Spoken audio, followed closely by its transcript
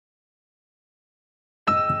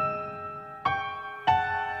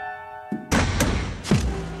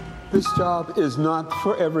This job is not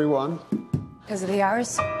for everyone. Because of the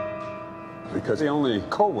hours? Because the only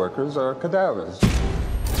co-workers are cadavers.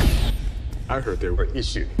 I heard there were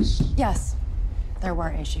issues. Yes, there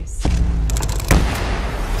were issues.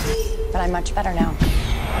 But I'm much better now.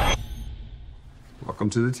 Welcome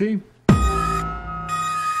to the team.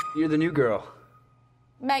 You're the new girl.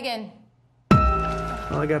 Megan.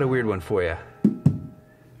 Well, I got a weird one for you.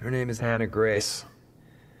 Her name is Hannah Grace.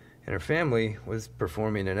 And her family was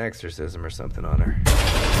performing an exorcism or something on her.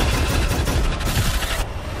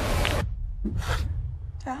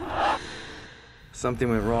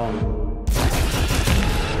 Something went wrong.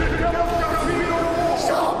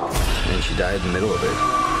 And she died in the middle of it.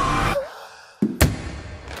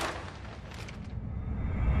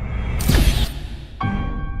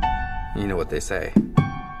 You know what they say.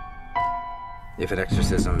 If an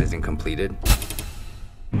exorcism isn't completed,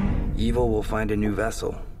 evil will find a new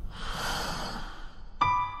vessel.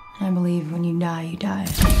 I believe when you die, you die.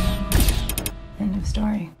 End of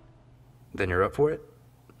story. Then you're up for it?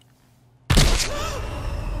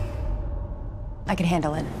 I can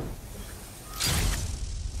handle it.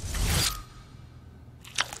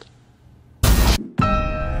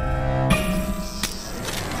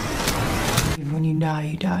 When you die,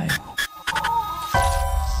 you die.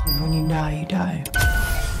 When you die, you die.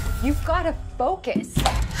 You've got to focus.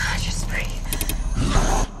 Just breathe.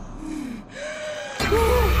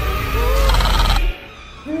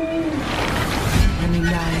 When you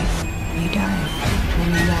die, you die. When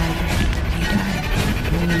you die, you die.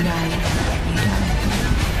 When you die, you die.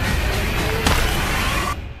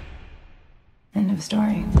 End of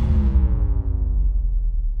story.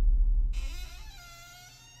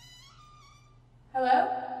 Hello?